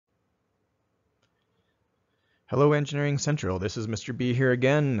Hello Engineering Central, this is Mr. B here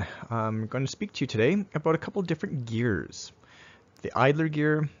again. I'm going to speak to you today about a couple different gears, the idler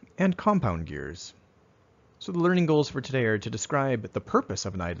gear and compound gears. So the learning goals for today are to describe the purpose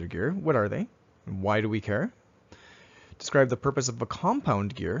of an idler gear, what are they, and why do we care? Describe the purpose of a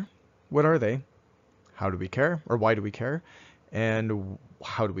compound gear, what are they, how do we care, or why do we care, and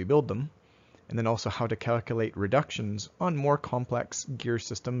how do we build them? And then also how to calculate reductions on more complex gear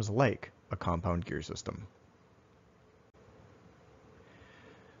systems like a compound gear system.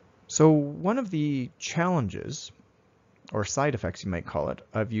 So one of the challenges, or side effects you might call it,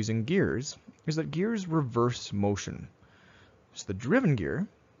 of using gears is that gears reverse motion. So the driven gear,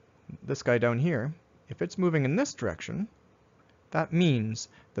 this guy down here, if it's moving in this direction, that means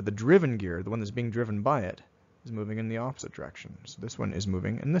that the driven gear, the one that's being driven by it, is moving in the opposite direction. So this one is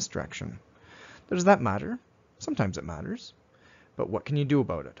moving in this direction. Does that matter? Sometimes it matters. But what can you do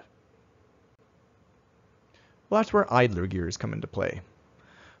about it? Well, that's where idler gears come into play.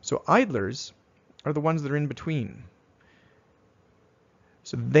 So idlers are the ones that are in between.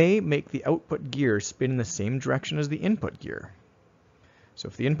 So they make the output gear spin in the same direction as the input gear. So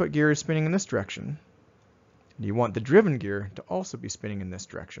if the input gear is spinning in this direction, and you want the driven gear to also be spinning in this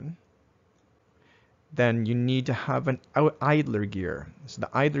direction, then you need to have an idler gear. So the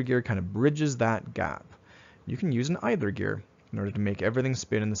idler gear kind of bridges that gap. You can use an idler gear in order to make everything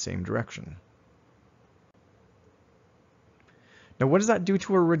spin in the same direction. Now what does that do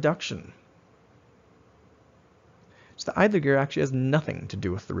to a reduction? So the idler gear actually has nothing to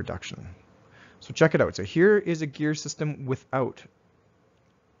do with the reduction. So check it out. So here is a gear system without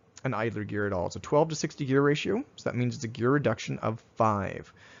an idler gear at all. It's a 12 to 60 gear ratio, so that means it's a gear reduction of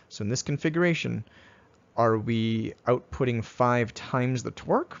 5. So in this configuration, are we outputting 5 times the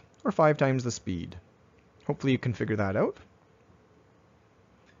torque or 5 times the speed? Hopefully you can figure that out.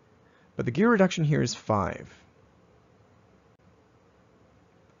 But the gear reduction here is 5.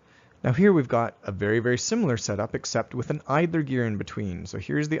 Now here we've got a very, very similar setup except with an idler gear in between. So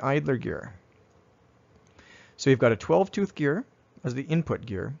here's the idler gear. So you've got a 12-tooth gear as the input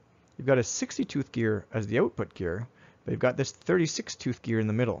gear. You've got a 60-tooth gear as the output gear. But you've got this 36-tooth gear in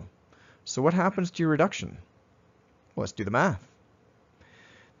the middle. So what happens to your reduction? Well, let's do the math.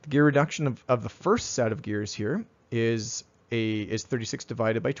 The gear reduction of the first set of gears here is 36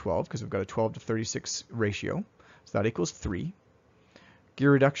 divided by 12 because we've got a 12 to 36 ratio. So that equals 3.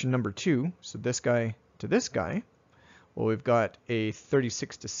 Gear reduction number 2, so this guy to this guy, well, we've got a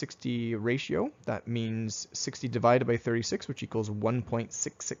 36 to 60 ratio. That means 60 divided by 36, which equals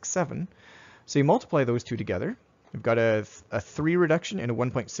 1.667. So you multiply those two together. We've got a 3 reduction and a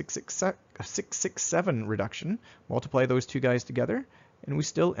 1.667 reduction. Multiply those two guys together, and we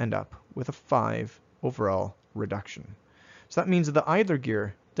still end up with a 5 overall reduction. So that means that the idler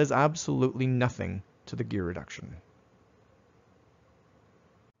gear does absolutely nothing to the gear reduction.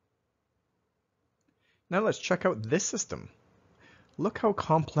 Now let's check out this system. Look how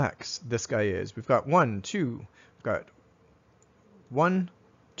complex this guy is. We've got 1, 2,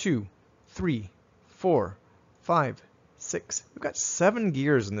 3, 4, 5, 6. We've got 7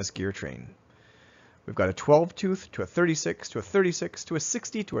 gears in this gear train. We've got a 12-tooth to a 36 to a 36 to a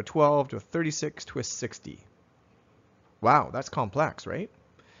 60 to a 12 to a 36 to a 60. Wow, that's complex, right?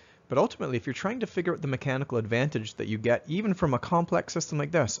 But ultimately, if you're trying to figure out the mechanical advantage that you get even from a complex system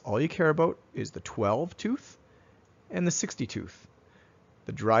like this, all you care about is the 12-tooth and the 60-tooth,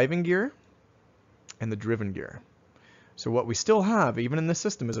 the driving gear and the driven gear. So what we still have, even in this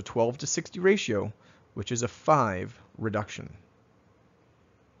system, is a 12 to 60 ratio, which is a 5 reduction.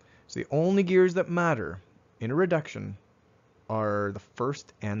 So the only gears that matter in a reduction are the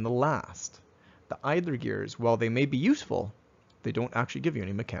first and the last. The idler gears, while they may be useful, they don't actually give you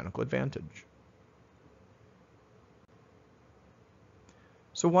any mechanical advantage.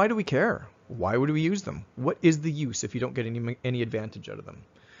 So why do we care? Why would we use them? What is the use if you don't get any advantage out of them?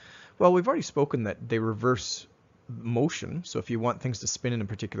 Well, we've already spoken that they reverse motion. So if you want things to spin in a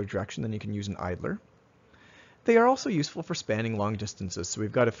particular direction, then you can use an idler. They are also useful for spanning long distances. So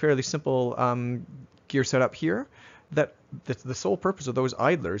we've got a fairly simple gear setup here that the sole purpose of those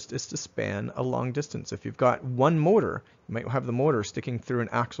idlers is to span a long distance. If you've got one motor, you might have the motor sticking through an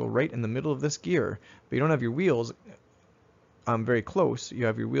axle right in the middle of this gear, but you don't have your wheels very close. You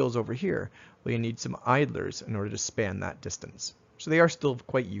have your wheels over here. Well, you need some idlers in order to span that distance. So they are still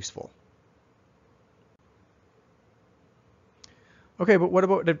quite useful. Okay, but what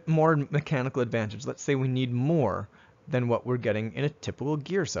about a more mechanical advantage? Let's say we need more than what we're getting in a typical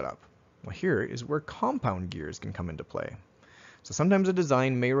gear setup. Well, here is where compound gears can come into play. So sometimes a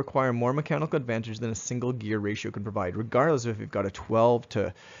design may require more mechanical advantage than a single gear ratio can provide, regardless of if you've got a 12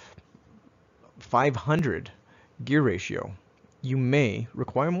 to 500 gear ratio. You may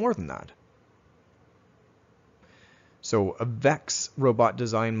require more than that. So a VEX robot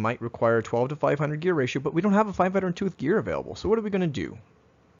design might require a 12 to 500 gear ratio, but we don't have a 500 tooth gear available. So what are we going to do?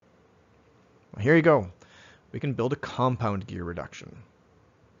 Well, here you go. We can build a compound gear reduction.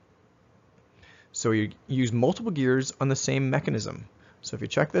 So you use multiple gears on the same mechanism. So if you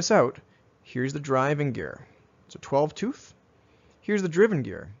check this out, here's the driving gear. It's a 12 tooth. Here's the driven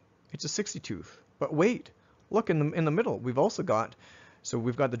gear. It's a 60 tooth. But wait, look in the middle. We've got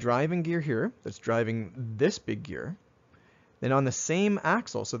the driving gear here that's driving this big gear. Then on the same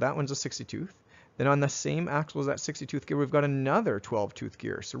axle, so that one's a 60 tooth. Then on the same axle as that 60 tooth gear, we've got another 12 tooth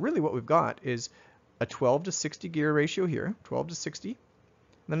gear. So really what we've got is a 12 to 60 gear ratio here, 12 to 60, and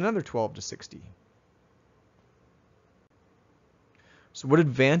then another 12 to 60. So what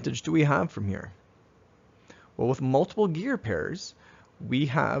advantage do we have from here? Well, with multiple gear pairs, we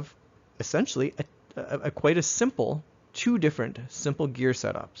have essentially quite a simple, two different simple gear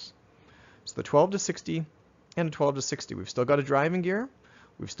setups. So the 12 to 60 and a 12 to 60. We've still got a driving gear,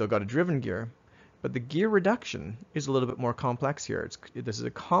 we've still got a driven gear, but the gear reduction is a little bit more complex here. This is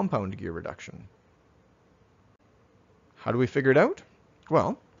a compound gear reduction. How do we figure it out?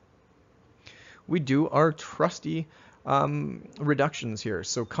 Well, we do our trusty reductions here.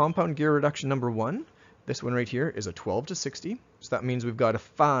 So compound gear reduction number 1, this one right here is a 12 to 60. So that means we've got a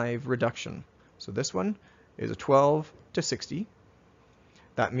 5 reduction. So this one is a 12 to 60.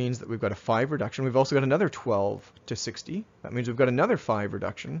 That means that we've got a 5 reduction. We've also got another 12 to 60. That means we've got another 5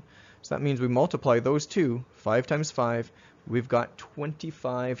 reduction. So that means we multiply those two, 5 times 5, we've got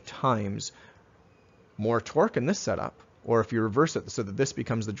 25 times more torque in this setup. Or if you reverse it so that this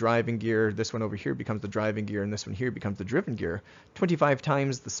becomes the driving gear, this one over here becomes the driving gear, and this one here becomes the driven gear, 25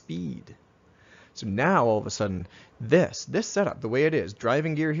 times the speed. So now all of a sudden, this setup, the way it is,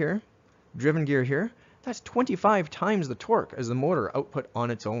 driving gear here, driven gear here, that's 25 times the torque as the motor output on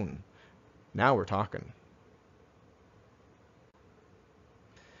its own. Now we're talking.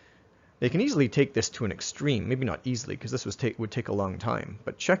 They can easily take this to an extreme, maybe not easily because this would take a long time,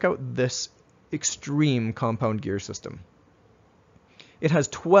 but check out this extreme compound gear system. It has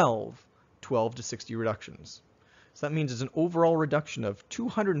 12 to 60 reductions. So that means it's an overall reduction of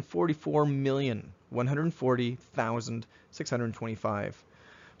 244,140,625.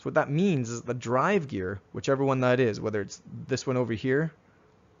 So what that means is the drive gear, whichever one that is, whether it's this one over here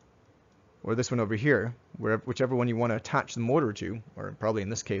or this one over here, whichever one you want to attach the motor to, or probably in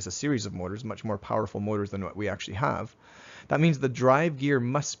this case a series of motors, much more powerful motors than what we actually have, that means the drive gear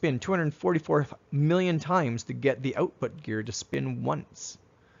must spin 244 million times to get the output gear to spin once.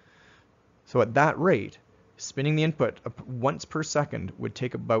 So at that rate, spinning the input once per second would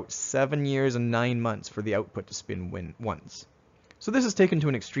take about 7 years and 9 months for the output to spin once. So this is taken to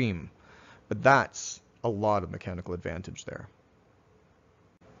an extreme, but that's a lot of mechanical advantage there.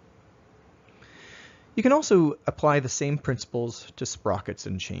 You can also apply the same principles to sprockets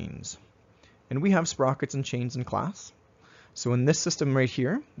and chains. And we have sprockets and chains in class. So in this system right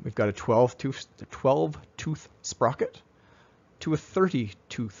here, we've got a 12-tooth sprocket to a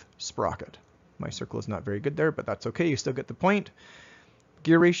 30-tooth sprocket. My circle is not very good there, but that's okay. You still get the point.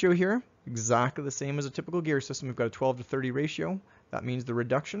 Gear ratio here, exactly the same as a typical gear system. We've got a 12 to 30 ratio. That means the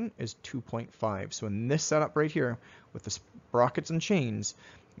reduction is 2.5. So in this setup right here, with the sprockets and chains,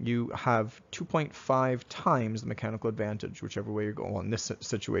 you have 2.5 times the mechanical advantage, whichever way you go. In this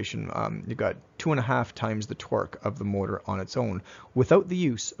situation, you've got 2.5 times the torque of the motor on its own, without the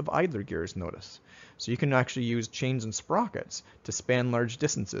use of idler gears, notice. So you can actually use chains and sprockets to span large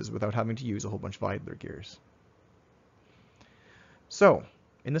distances without having to use a whole bunch of idler gears. So,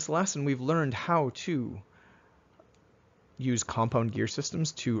 in this lesson, we've learned how to use compound gear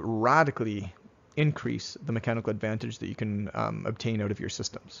systems to radically increase the mechanical advantage that you can obtain out of your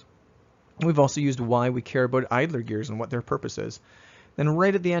systems. We've also used why we care about idler gears and what their purpose is. Then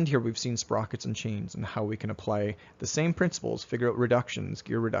right at the end here, we've seen sprockets and chains and how we can apply the same principles, figure out reductions,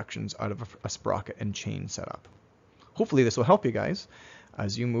 gear reductions out of a sprocket and chain setup. Hopefully this will help you guys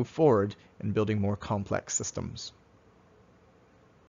as you move forward in building more complex systems.